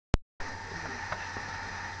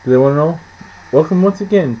Do they want to know? Welcome once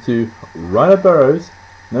again to Ryan Burrows'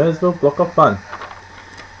 Nerdsville Block of Fun.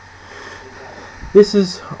 This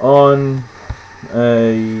is on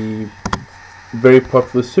a very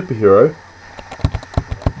popular superhero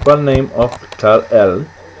by the name of Kal-El,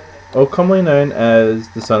 or commonly known as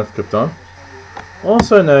the Son of Krypton,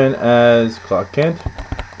 also known as Clark Kent,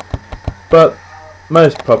 but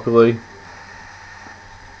most popularly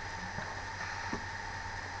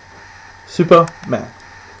Superman.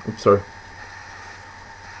 Oops, sorry.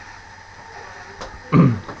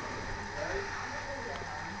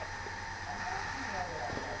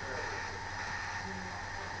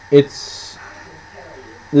 This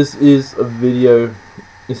is a video.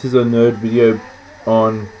 This is a nerd video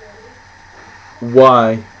on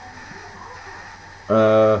why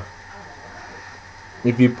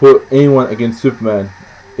if you put anyone against Superman,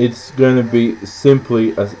 it's going to be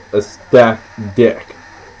simply a stacked deck.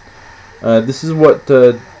 This is what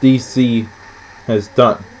DC has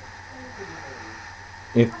done.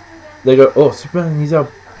 If they go, oh, Superman,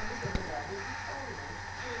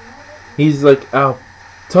 he's like our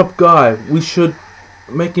top guy, we should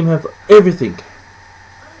make him have everything.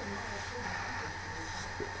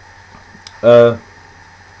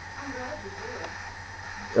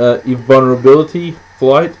 Invulnerability,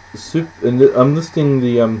 flight, and I'm listing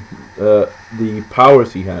the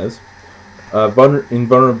powers he has.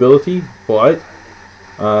 Invulnerability, flight,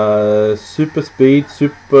 super speed,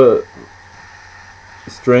 super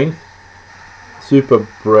strength, super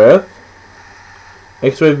breath,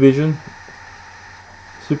 X-ray vision,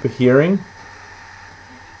 super hearing,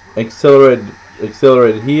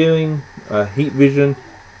 accelerated healing, heat vision,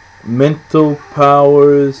 mental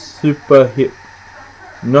powers, super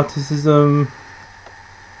hypnoticism,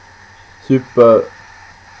 super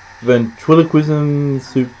ventriloquism,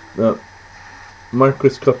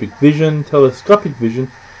 microscopic vision, telescopic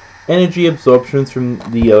vision, energy absorptions from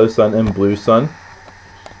the yellow sun and blue sun,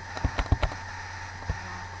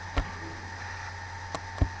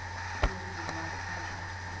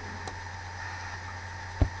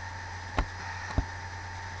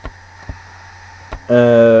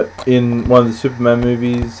 in one of the Superman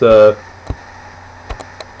movies,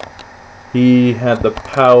 he had the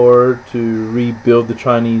power to rebuild the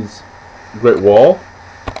Chinese Great Wall.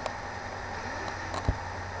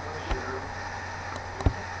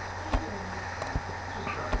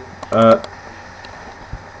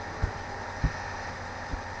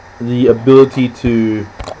 The ability to,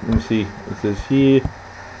 let me see, it says here,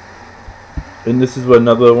 and this is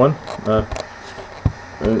another one.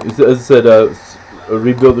 As I said,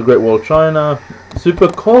 rebuild the Great Wall of China, super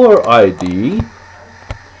caller ID,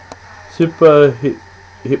 super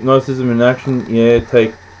hypnotism in action. Yeah,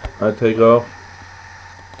 take off.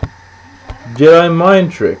 Jedi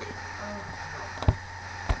mind trick,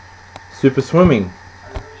 super swimming,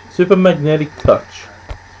 super magnetic touch,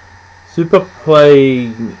 super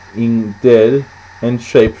playing dead and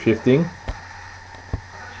shape shifting,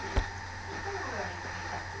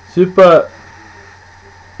 super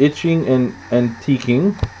itching and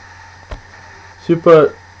antiquing,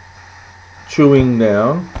 super chewing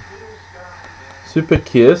down, super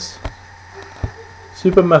kiss,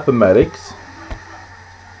 super mathematics,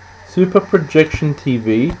 super projection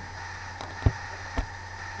TV,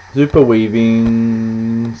 super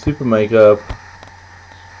weaving, super makeup,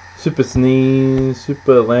 super sneeze,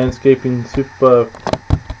 super landscaping, super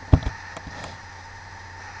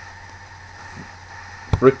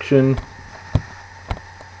friction,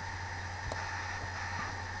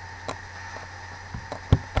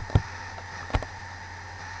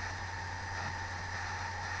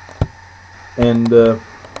 and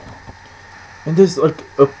there's like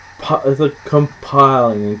it's like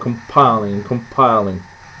compiling and compiling and compiling,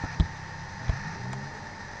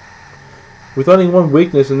 with only one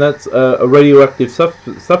weakness, and that's a radioactive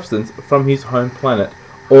substance from his home planet,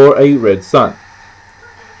 or a red sun.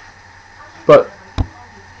 But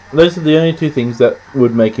those are the only two things that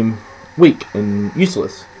would make him weak and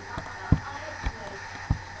useless.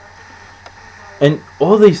 And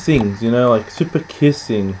all these things, you know, like super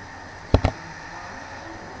kissing,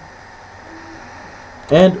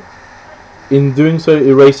 and in doing so,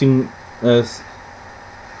 erasing in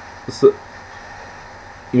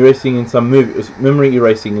some memory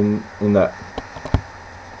erasing in that.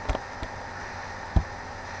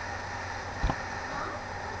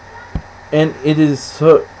 And it is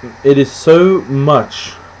so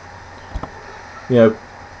much, you know,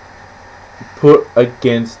 put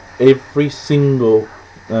against every single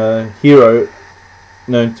hero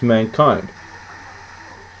known to mankind.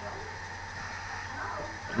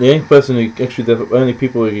 the only person who actually, the only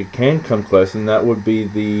people who can come close, and that would be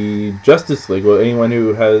the Justice League, or anyone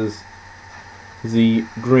who has the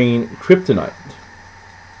green kryptonite.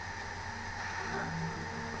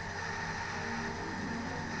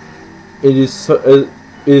 It is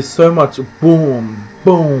so much boom,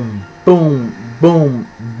 boom, boom, boom,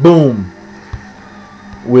 boom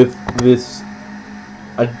with this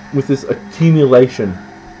accumulation.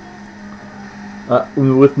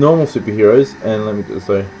 With normal superheroes, and let me just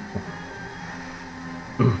say,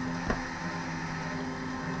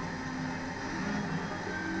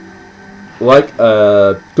 like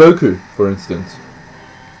Goku, for instance,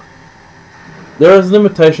 there are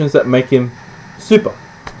limitations that make him super.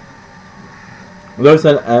 Those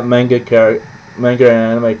are manga and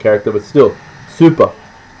anime character, but still super.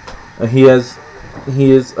 He is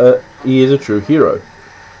a true hero.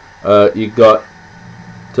 You got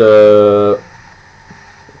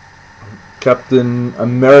Captain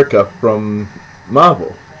America from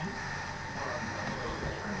Marvel.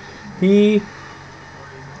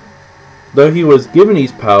 Though he was given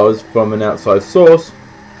his powers from an outside source,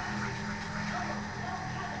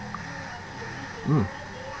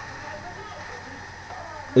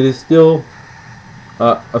 it is still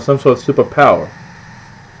some sort of superpower.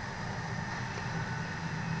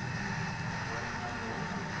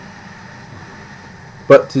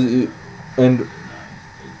 But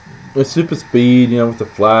with super speed, with the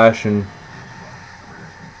Flash, and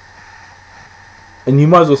you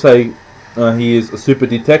might as well say he is a super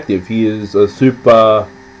detective. He is a super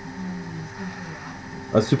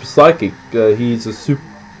psychic. He's a super.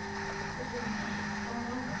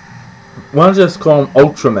 Why don't you just call him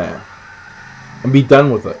Ultraman and be done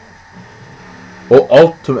with it, or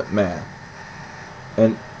Ultimate Man,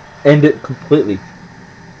 and end it completely.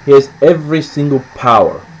 He has every single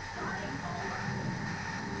power.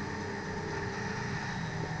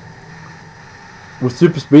 With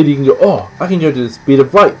super speed, you can go, oh, I can go to the speed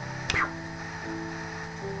of light.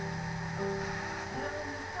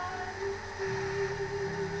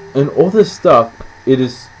 And all this stuff, it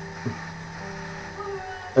is...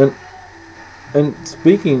 And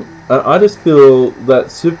speaking, I just feel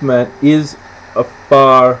that Superman is a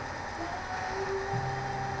far...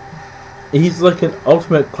 He's like an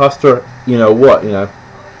ultimate cluster,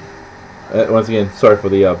 once again, sorry for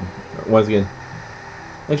the, once again.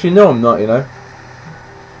 Actually, no, I'm not,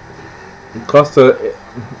 Cluster,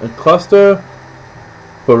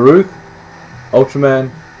 Farouk, Ultraman,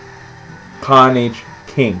 Carnage,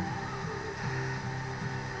 King.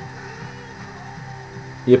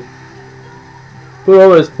 Yep.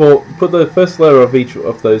 Put the first layer of each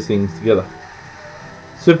of those things together.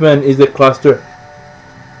 Superman is a cluster.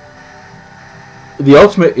 The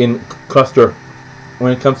ultimate in cluster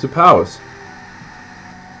when it comes to powers.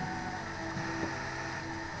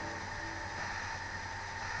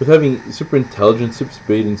 With having super intelligence, super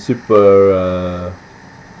speed, and super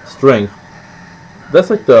strength,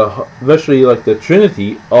 that's like virtually like the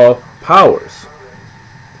trinity of powers.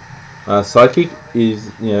 Psychic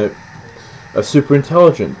is, a super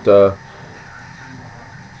intelligent,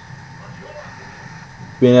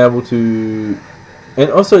 being able to,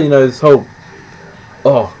 and also, this whole,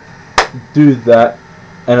 do that,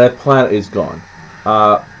 and that planet is gone.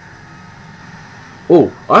 I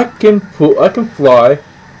can fly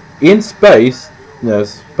in space,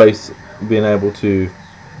 space being able to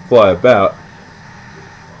fly about.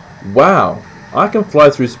 Wow, I can fly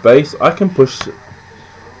through space. I can push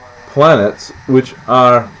planets which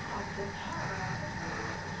are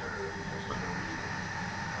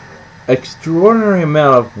extraordinary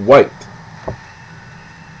amount of weight.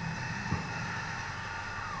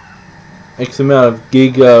 X amount of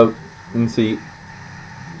giga, let's see,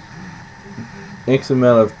 X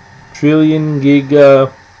amount of trillion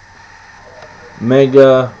giga,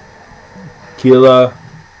 mega, kilo,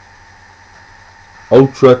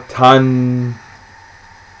 ultra ton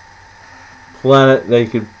planet they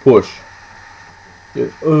could push.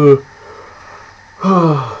 Let's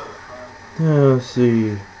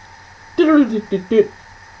see.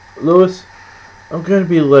 Lewis, I'm going to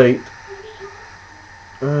be late.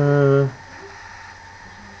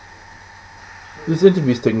 This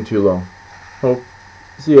interview's taking too long. Oh,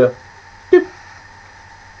 see ya. Doop.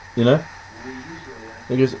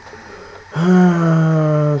 It goes,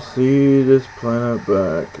 see this planet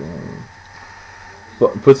back.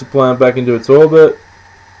 Puts the planet back into its orbit.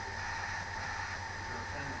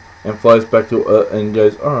 And flies back to Earth and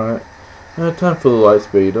goes, alright, time for the light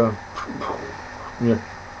speed. Yeah.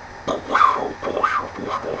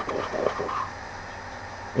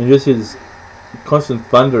 And you just hear this constant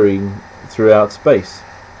thundering throughout space.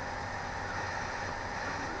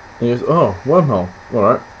 And he goes, oh, wormhole.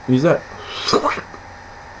 Alright, use that.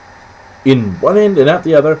 In one end and out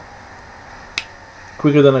the other.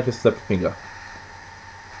 Quicker than I can snap a finger.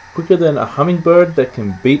 Quicker than a hummingbird that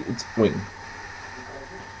can beat its wing.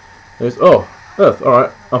 He goes, oh, Earth,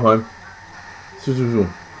 alright, I'm home.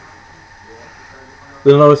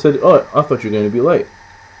 Then I said, oh, I thought you were going to be late.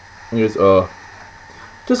 And he goes, oh,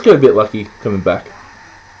 just got a bit lucky coming back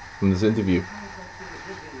from this interview.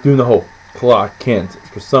 Doing the whole Clark Kent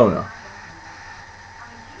persona.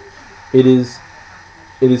 It is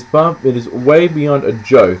way beyond a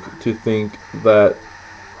joke to think that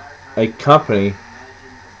a company,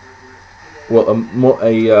 well,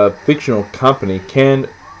 a fictional company can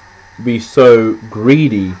be so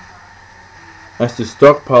greedy as to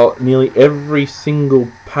stockpile nearly every single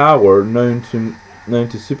power known to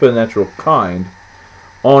supernatural kind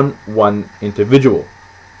on one individual.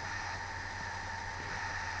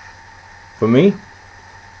 For me,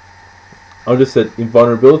 I'll just say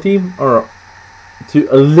invulnerability, or to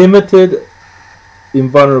a limited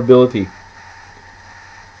invulnerability.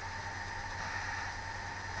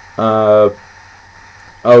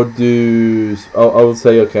 I would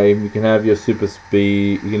say, okay, you can have your super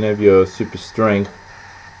speed, you can have your super strength,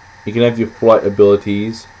 you can have your flight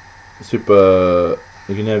abilities, you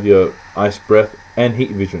can have your ice breath and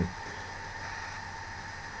heat vision.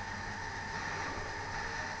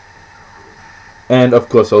 And of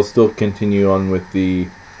course, I'll still continue on with the,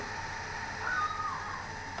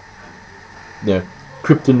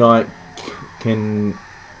 kryptonite can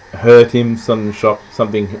hurt him, something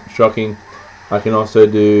shocking. I can also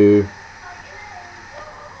do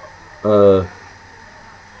I'll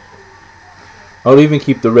even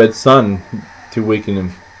keep the red sun to weaken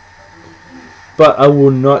him. But I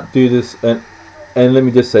will not do this, and let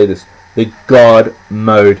me just say this, the God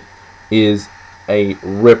mode is a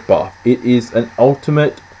rip-off. It is an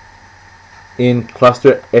ultimate in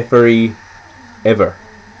cluster effery ever.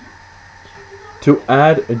 To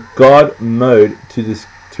add a God mode to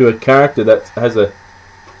a character that has a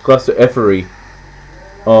cluster effery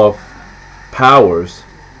of powers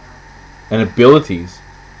and abilities,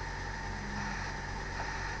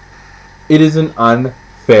 it is an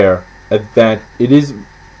unfair advantage. It is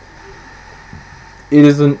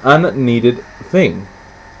an unneeded thing.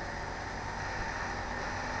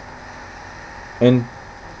 And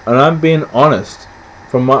I'm being honest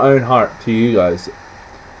from my own heart to you guys.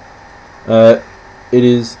 It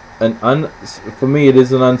is for me it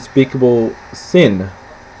is an unspeakable sin,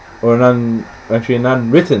 or an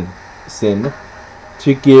unwritten sin,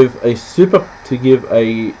 to give a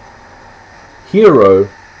hero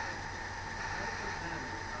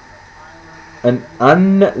an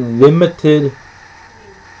unlimited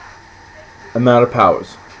amount of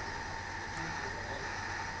powers.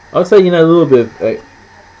 I'd say, a little bit of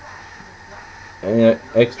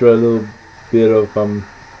extra, a little bit of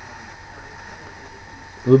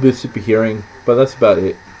super hearing, but that's about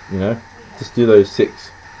it. Just do those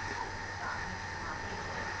 6.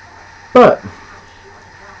 But,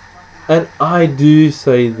 and I do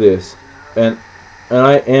say this, and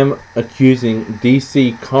I am accusing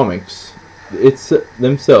DC Comics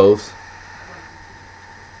themselves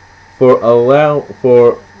for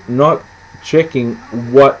not checking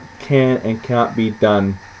what can and can't be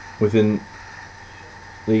done within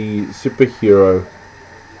the superhero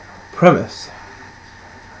premise.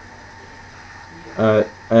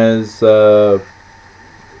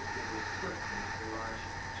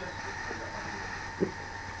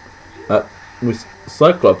 With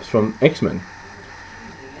Cyclops from X-Men,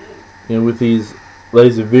 with his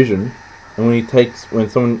laser vision, and when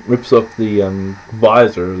someone rips off the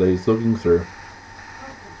visor that he's looking through,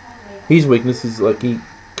 his weakness is like he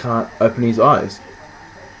can't open his eyes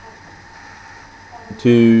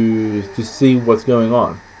to see what's going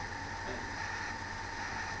on.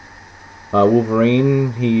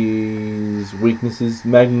 Wolverine, his weakness is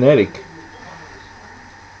magnetic.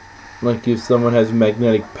 Like if someone has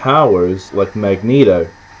magnetic powers, like Magneto,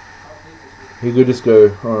 he could just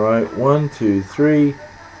go, alright, 1, 2, 3,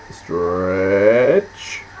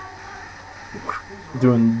 stretch,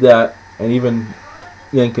 doing that, and even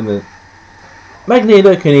yanking the...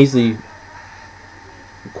 Magneto can easily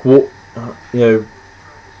quarter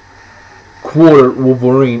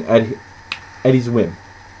Wolverine at his whim.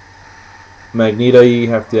 Magneto, you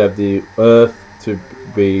have to have the Earth to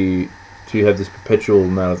have this perpetual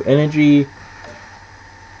amount of energy.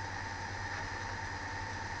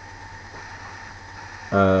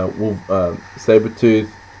 Sabretooth,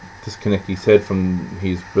 disconnect his head from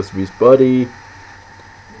his rest of his body.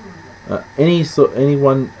 Any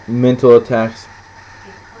one mental attacks,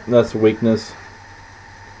 that's a weakness.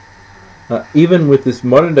 Even with this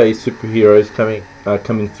modern day superheroes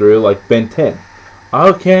coming through, like Ben 10,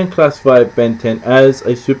 I can classify Ben 10 as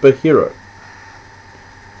a superhero.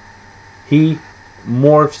 He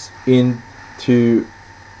morphs into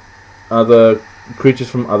other creatures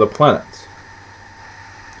from other planets,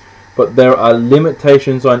 but there are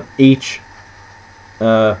limitations on each.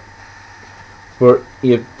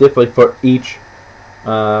 Definitely for each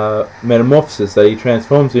metamorphosis that he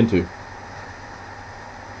transforms into.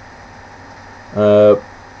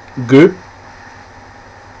 Goop,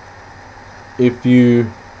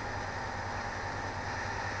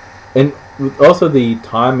 and also the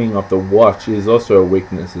timing of the watch is also a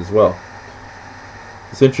weakness as well.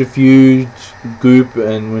 Centrifuge, Goop,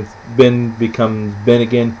 and when Ben becomes Ben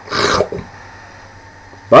again,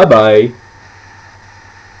 bye bye.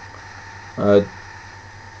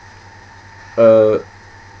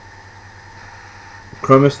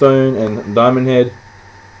 Chromostone and Diamond Head,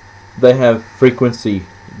 they have frequency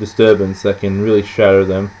disturbance that can really shatter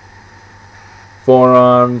them.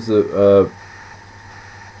 Forearms,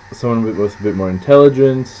 someone with a bit more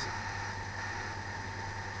intelligence.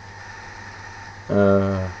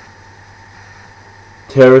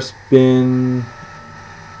 Terraspin,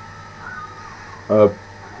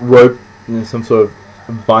 rope, some sort of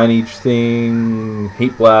binage thing,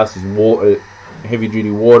 heat blast is water, heavy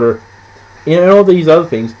duty water, and all these other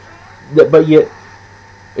things. But yet,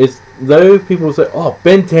 it's though people say, "Oh,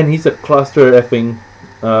 Ben 10, he's a cluster effing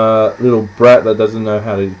little brat that doesn't know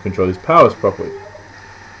how to control his powers properly."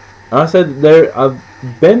 And I said,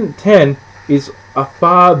 Ben 10 is a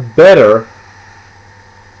far better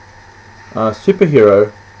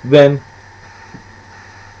superhero than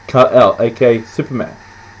Kal-El, aka Superman.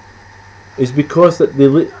 Is because that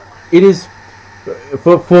it is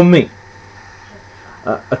for me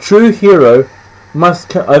a true hero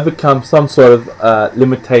must overcome some sort of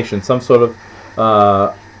limitation, some sort of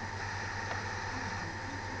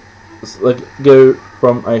like go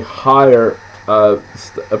from a higher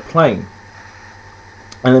plane.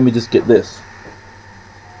 And let me just get this.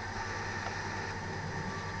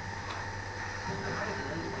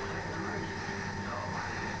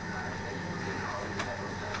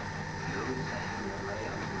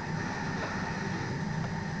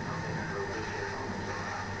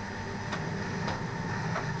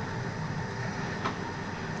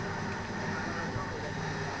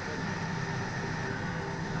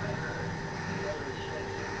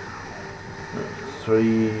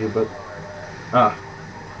 But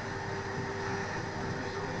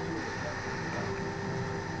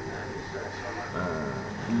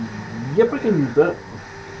yep, I can use that.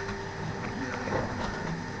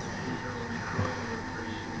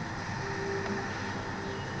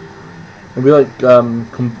 It'd be like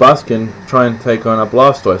Combustion try and take on a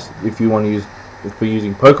Blastoise if you want to use for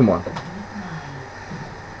using Pokemon.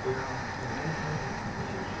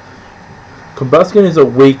 Combustion is a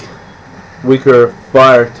weaker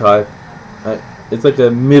fire type. It's like a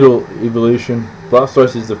middle evolution.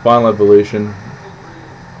 Blastoise is the final evolution,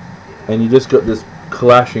 and you just got this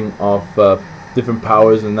clashing of different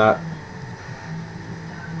powers and that.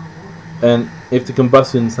 And if the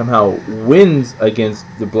Combustion somehow wins against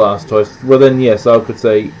the Blastoise, well then yes, I could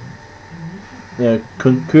say,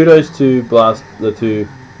 kudos to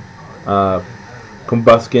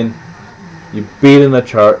Combustion. You beat in a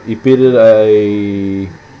chart. You beat it a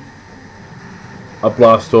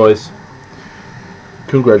Blastoise.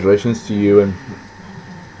 Congratulations to you,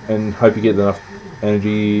 and hope you get enough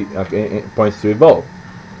energy points to evolve.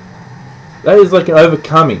 That is like an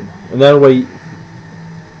overcoming, and that way,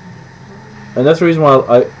 and that's the reason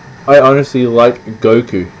why I honestly like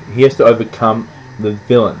Goku. He has to overcome the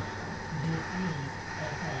villain.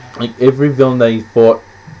 Like every villain that he fought,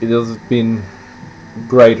 it has been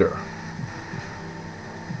greater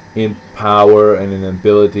in power and in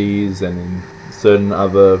abilities and in certain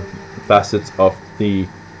other facets of though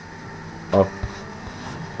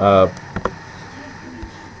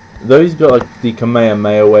he's got like the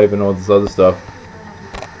Kamehameha wave and all this other stuff.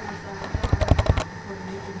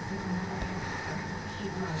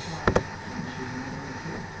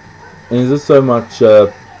 And there's just so much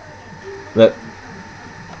that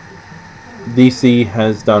DC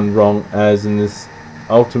has done wrong, as in this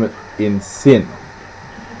ultimate in sin.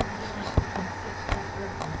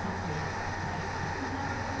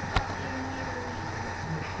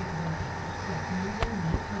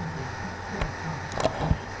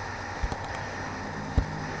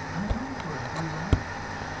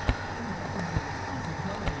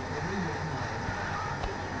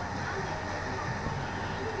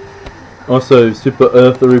 Also, Super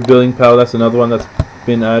Earth, the rebuilding power, that's another one that's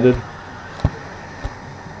been added.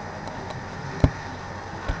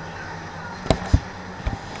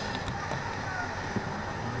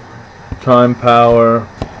 time power.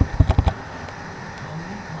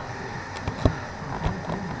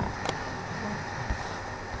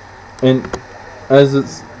 And as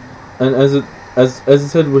I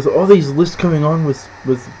said, with all these lists coming on with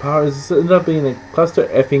powers, it ended up being a cluster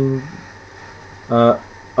effing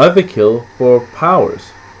overkill for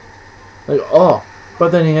powers. Like, oh,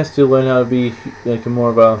 but then he has to learn how to be like more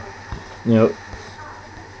of a,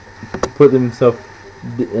 put himself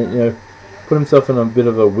in a bit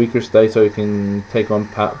of a weaker state so he can take on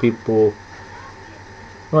people.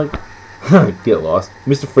 Like, get lost.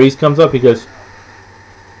 Mr. Freeze comes up. He goes,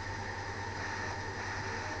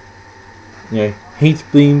 heat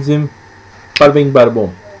beams him. Bada bing, bada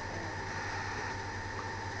boom.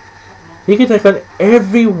 He can take on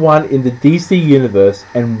everyone in the DC universe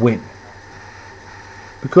and win.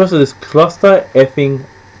 Because of this cluster effing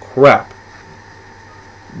crap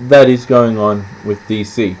that is going on with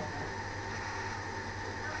DC.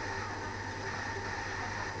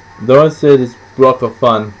 Though I said it's block of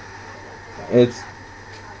fun, it's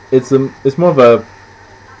more of a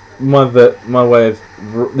my way of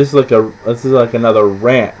this is like another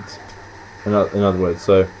rant. In other words,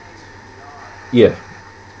 so yeah.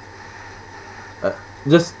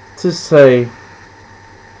 Just to say,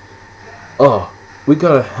 oh, we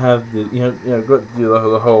gotta have the got to do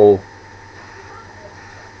the whole.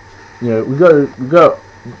 We got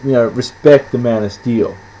respect the Man of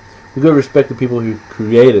Steel. We gotta respect the people who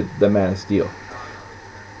created the Man of Steel.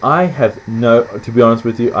 To be honest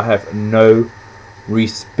with you, I have no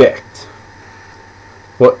respect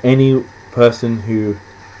for any person who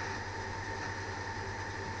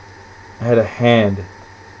had a hand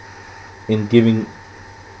in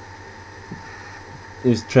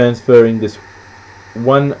transferring this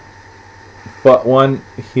one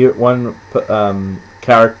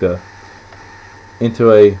character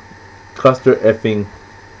into a cluster effing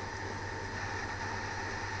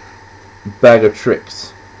bag of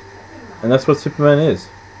tricks. And that's what Superman is.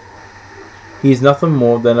 He's nothing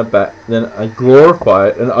more than a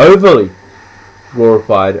glorified, an overly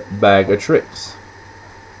glorified bag of tricks.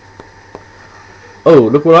 Oh,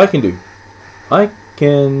 look what I can do. I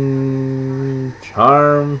can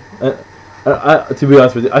charm. To be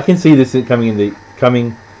honest with you, I can see this coming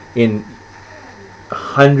in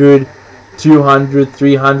 100, 200,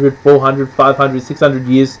 300, 400, 500, 600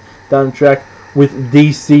 years down the track, with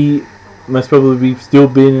DC must probably still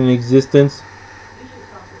been in existence.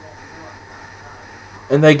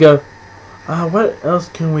 And they go, what else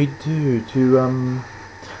can we do to,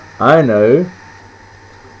 I know,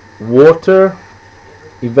 water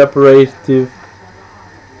evaporative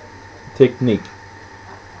technique.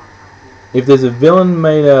 If there's a villain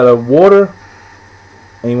made out of water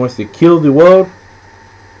and he wants to kill the world,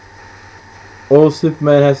 all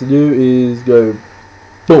Superman has to do is go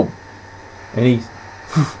boom, and he's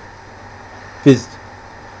fizzed.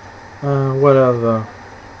 What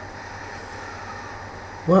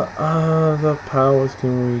other powers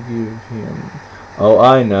can we give him? Oh,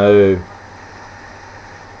 I know.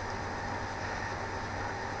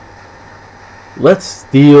 Let's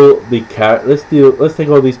take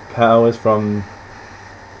all these powers from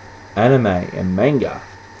anime and manga.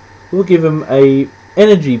 We'll give him a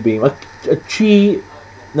energy beam, a chi.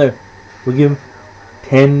 No, we'll give him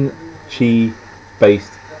 10 chi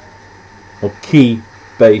based or ki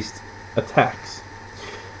based attacks.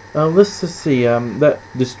 Let's just see. That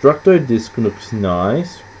Destructo disc looks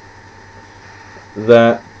nice.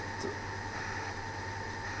 That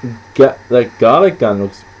garlic gun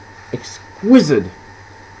looks exquisite.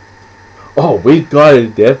 Oh, we gotta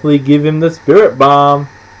definitely give him the Spirit Bomb.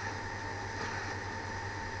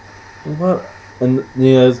 What? And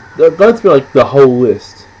that's be like the whole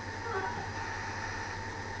list.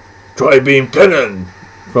 Tri-beam cannon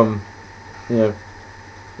from the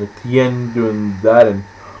Tien doing that, and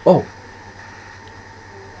oh,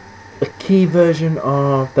 a key version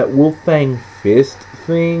of that Wolfang Fist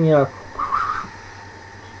thing.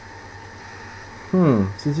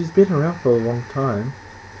 Since he's been around for a long time.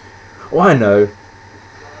 Oh, I know.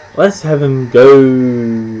 Let's have him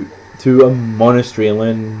go to a monastery and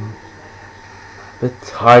learn the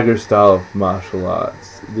tiger style of martial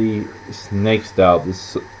arts, the snake style,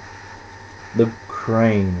 the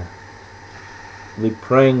crane, the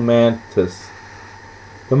praying mantis,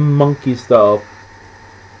 the monkey style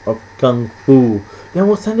of kung fu. Then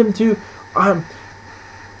we'll send him to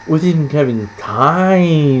with him having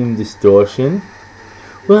time distortion.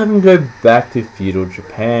 We'll have him go back to feudal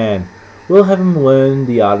Japan. We'll have him learn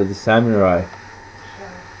the art of the samurai.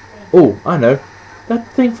 Oh, I know. That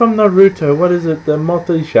thing from Naruto, what is it? The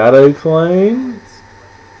multi-shadow clones?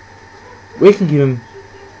 We can give him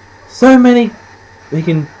so many. He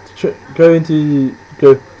can go.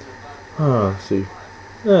 Oh, let's see.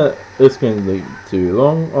 It's going to be too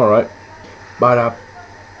long. All right. Bada.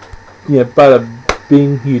 Yeah, bada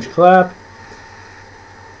bing, huge clap.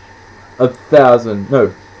 1,000.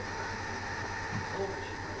 No.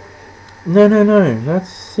 No. That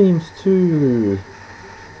seems too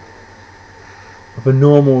of a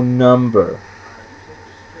normal number.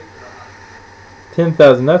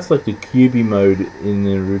 10,000. That's like the QB mode in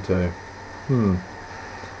Naruto.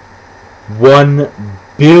 1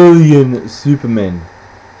 billion Supermen.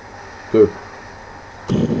 Go.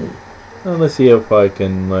 Well, let's see if I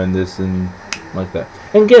can learn this and like that.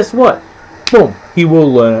 And guess what? Boom! He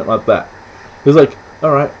will learn it like that. He's like,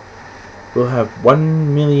 alright, we'll have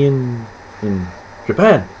 1 million in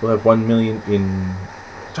Japan. We'll have 1 million in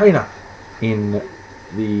China. In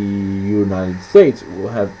the United States, we'll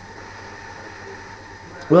have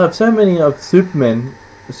so many of Superman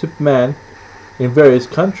in various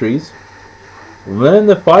countries. Learn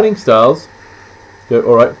the fighting styles. Go,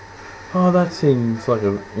 alright. Oh, that seems like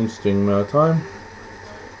an interesting amount of time.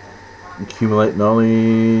 Accumulate knowledge.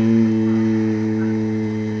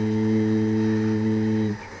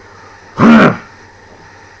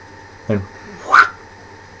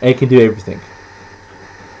 and it can do everything.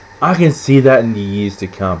 I can see that in the years to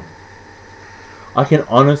come. I can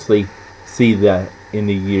honestly see that in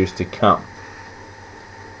the years to come.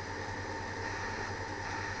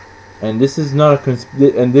 And this is not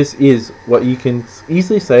and this is what you can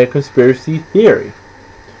easily say a conspiracy theory.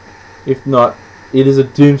 If not, it is a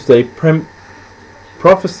doomsday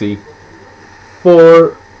prophecy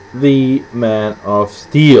for the Man of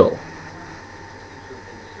Steel.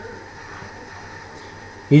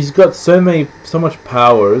 He's got so much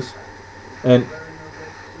powers, and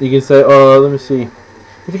you can say, oh, let me see.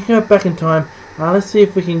 If we can go back in time, let's see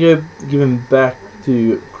if we can go give him back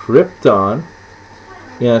to Krypton.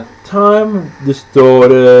 Yeah, time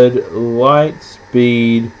distorted, light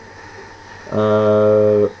speed,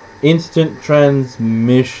 instant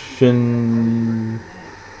transmission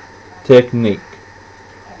technique.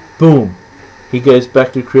 Boom. He goes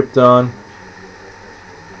back to Krypton,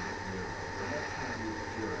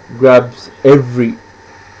 grabs every.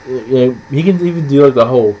 He can even do like the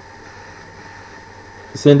whole.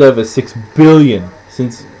 Send over 6 billion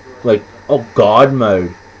since like God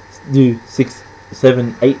mode. Do 6,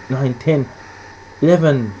 7, 8, 9, 10,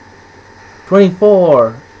 11,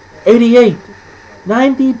 24, 88,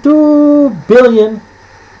 92 billion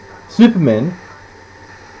Supermen.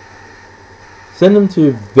 Send them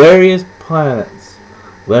to various planets.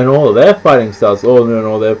 Learn all of their fighting styles. Learn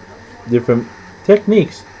all their different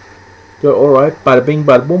techniques. Go, alright, bada bing,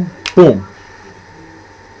 bada boom, boom.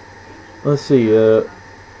 Let's see,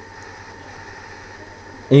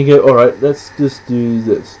 and you go, alright, let's just do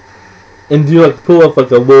this. And do like pull off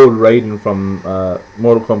like a Lord Raiden from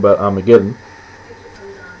Mortal Kombat Armageddon.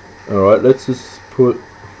 Alright, let's just put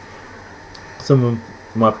some of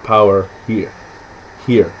my power here.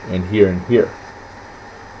 Here, and here, and here.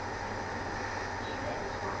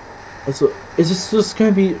 And so it's just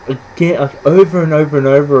going to be again, like over and over and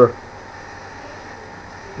over.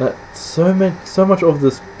 That so much of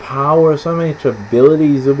this power, so much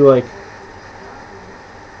abilities, it'll be like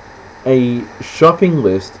a shopping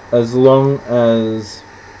list as long as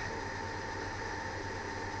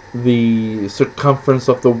the circumference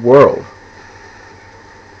of the world.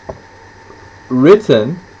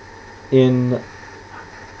 Written in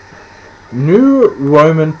New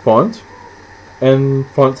Roman font and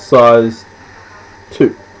font size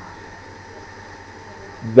 2.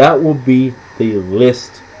 That will be the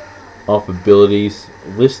list of abilities,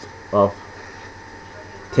 list of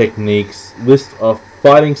techniques, list of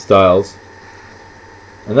fighting styles,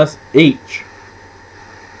 and that's each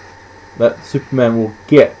that Superman will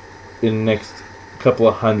get in the next couple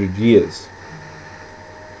of 100 years,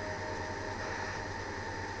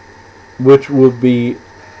 which will be,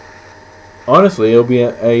 honestly, it'll be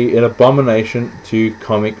an abomination to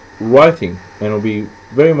comic writing, and it'll be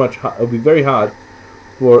very hard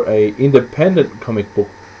for a independent comic book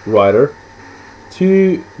writer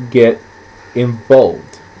to get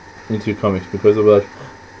involved into comics, because they'll be like,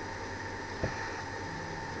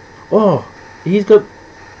 oh, he's got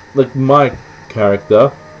like my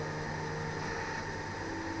character,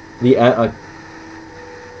 the Animax.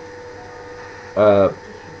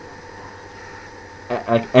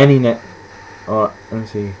 Let me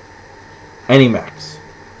see, Animax.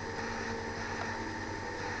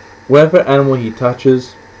 Whatever animal he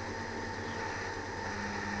touches,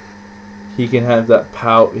 he can have that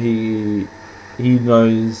power. He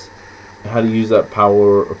knows how to use that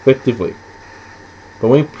power effectively. But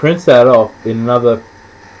when he prints that off in another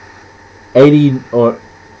 80 or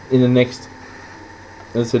in the next,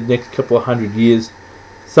 let's say, next couple of 100 years,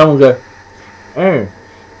 someone will go, oh,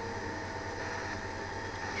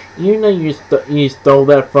 you know you stole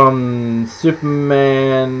that from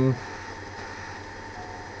Superman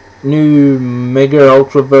New Mega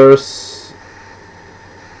Ultraverse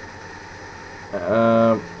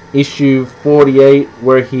issue 48,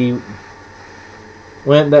 where he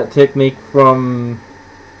learned that technique from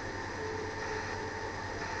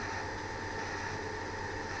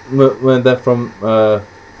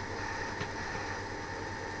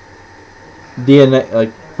DNA,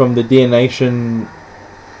 like from the DNA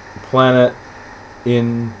planet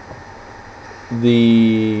in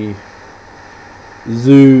the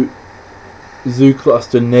Zoo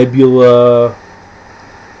Cluster Nebula.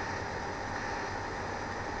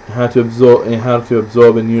 How to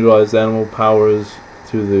absorb and utilize animal powers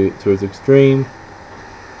to its extreme.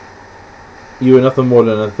 You are nothing more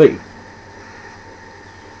than a thief.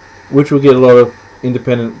 Which will get a lot of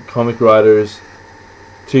independent comic writers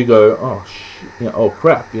to go, oh oh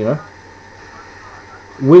crap, you know.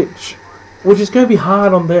 Which is going to be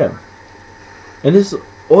hard on them. And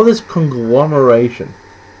all this conglomeration,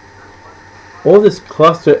 all this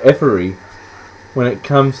cluster effery, when it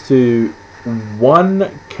comes to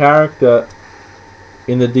one character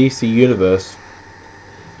in the DC universe,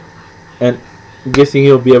 and I'm guessing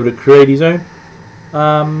he'll be able to create his own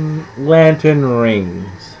lantern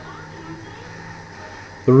rings,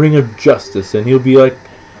 the Ring of Justice, and he'll be like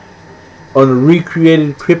on a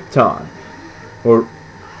recreated Krypton, or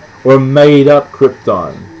made up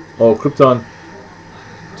Krypton, or Krypton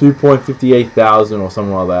 2.58,000 or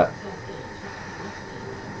something like that.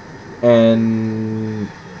 And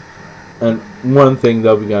one thing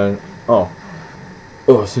they'll be going, oh,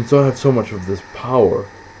 since I have so much of this power,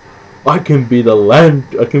 I can be the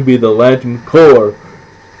Lantern Corps.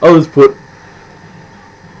 I'll just put,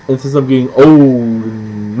 and since I'm getting old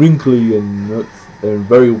and wrinkly and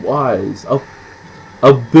very wise, I'll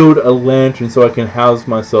build a lantern so I can house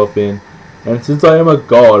myself in. And since I am a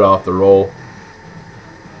god after all,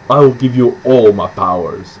 I will give you all my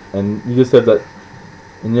powers. And you just have that,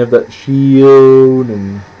 and you have that shield,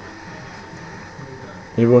 and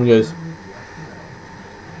everyone goes,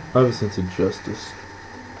 I have a sense of justice.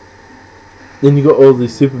 Then you got all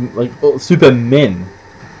these super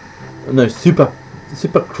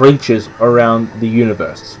creatures around the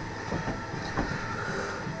universe,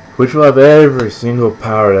 which will have every single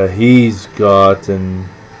power that he's got, and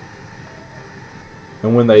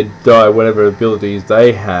when they die, whatever abilities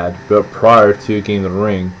they had, but prior to getting the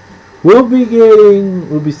ring, will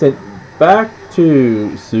be sent back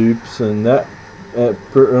to Soups, and that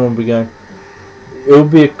will be going. It will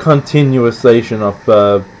be a continuation of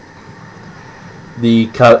the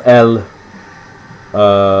Kal-El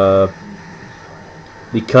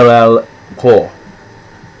Corps.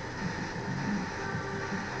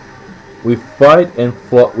 We fight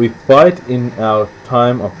in our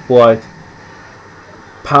time of flight.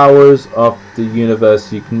 Powers of the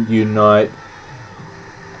universe, you can unite.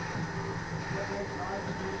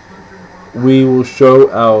 We will show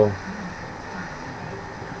our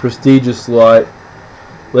prestigious light.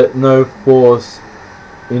 Let no force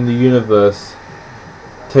in the universe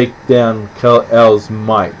take down Kal-El's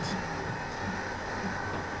might.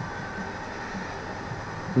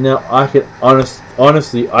 Now, I can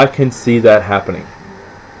honestly, I can see that happening.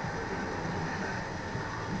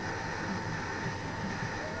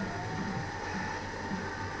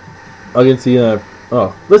 I can see,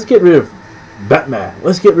 let's get rid of Batman.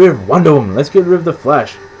 Let's get rid of Wonder Woman. Let's get rid of the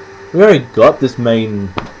Flash. We already got this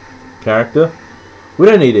main character. We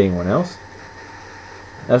don't need anyone else.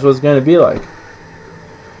 That's what it's going to be like.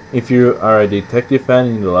 If you are a detective fan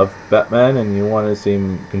and you love Batman and you want to see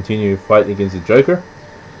him continue fighting against the Joker,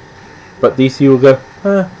 but DC will go,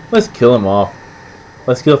 let's kill him off.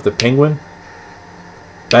 Let's kill off the Penguin,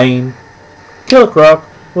 Bane, Killer Croc.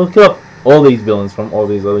 We'll kill off all these villains from all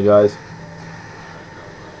these other guys.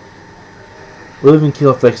 We'll even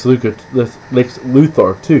kill off Lex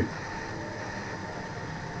Luthor too.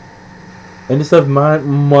 And just have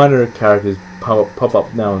minor characters pop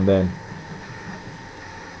up now and then.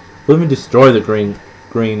 We'll even destroy the green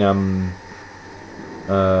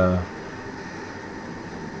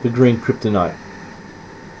kryptonite.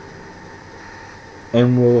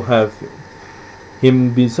 And we'll have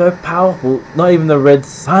him be so powerful, not even the red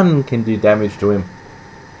sun can do damage to him.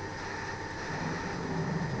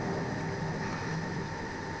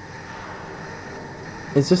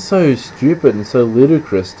 It's just so stupid and so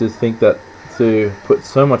ludicrous to think that to put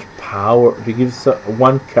so much power, to give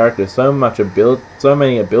one character so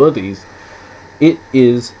many abilities, it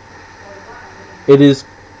is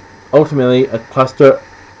ultimately a cluster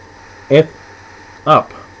F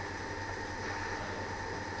up.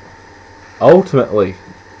 Ultimately,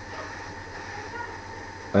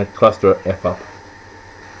 a cluster F up.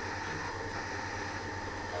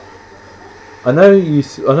 I know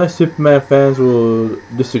Superman fans will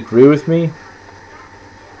disagree with me,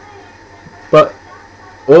 but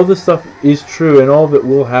all this stuff is true, and all of it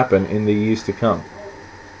will happen in the years to come.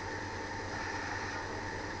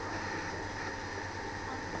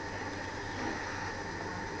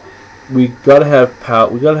 We gotta have power.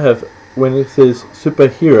 We gotta have, when it says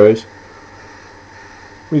superheroes,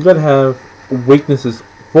 we gotta have weaknesses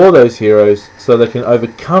for those heroes so they can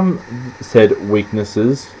overcome said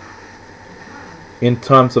weaknesses in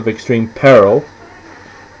times of extreme peril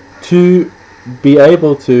to be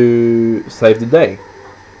able to save the day.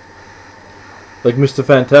 Like Mr.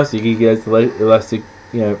 Fantastic, he gets elastic,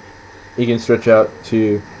 he can stretch out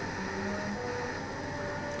to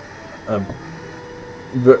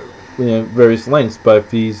various lengths, but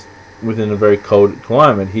if he's within a very cold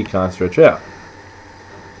climate, he can't stretch out.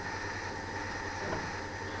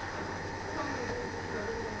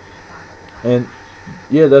 And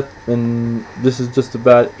yeah, and this is just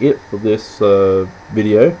about it for this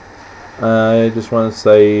video. I just want to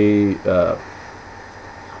say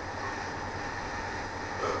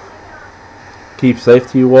keep safe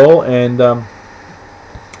to you all, and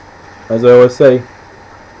as I always say,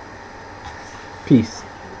 peace.